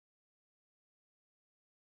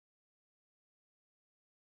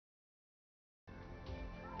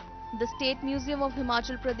The State Museum of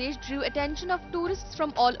Himachal Pradesh drew attention of tourists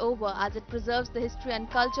from all over as it preserves the history and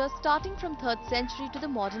culture starting from 3rd century to the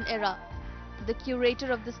modern era. The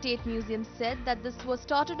curator of the State Museum said that this was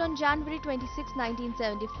started on January 26,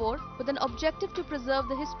 1974 with an objective to preserve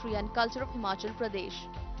the history and culture of Himachal Pradesh.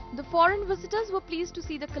 The foreign visitors were pleased to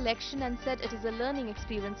see the collection and said it is a learning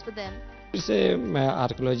experience for them. It's a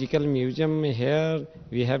archaeological museum. Here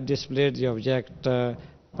we have displayed the object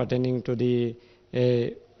pertaining to the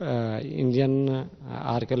Indian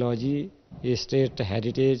archaeology, state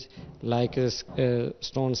heritage like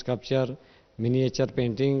stone sculpture, miniature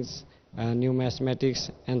paintings, numismatics,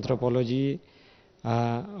 anthropology,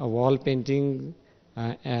 wall painting,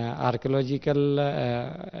 archaeological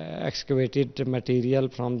excavated material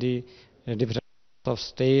from the different of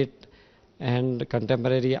state, and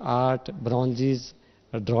contemporary art, bronzes,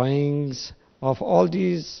 drawings of all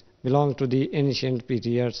these belong to the ancient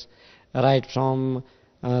periods, right from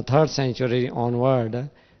 3rd century onward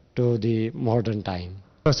to the modern time.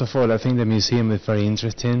 First of all, I think the museum is very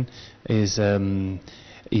interesting. It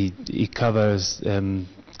covers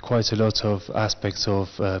quite a lot of aspects of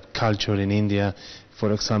culture in India.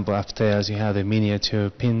 For example, upstairs you have the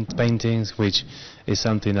miniature paintings, which is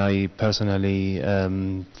something I personally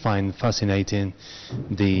find fascinating.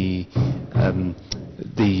 The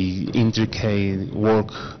intricate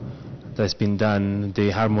work that's been done,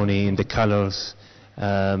 the harmony in the colors,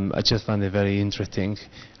 I just find it very interesting.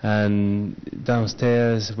 And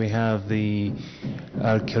downstairs we have the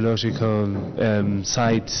archaeological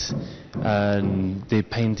sites and the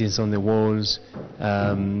paintings on the walls.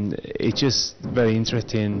 It's just very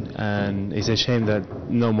interesting, and it's a shame that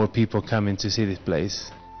no more people come in to see this place.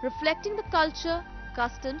 Reflecting the culture,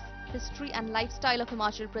 customs, history and lifestyle of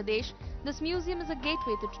Himachal Pradesh, this museum is a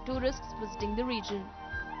gateway to tourists visiting the region.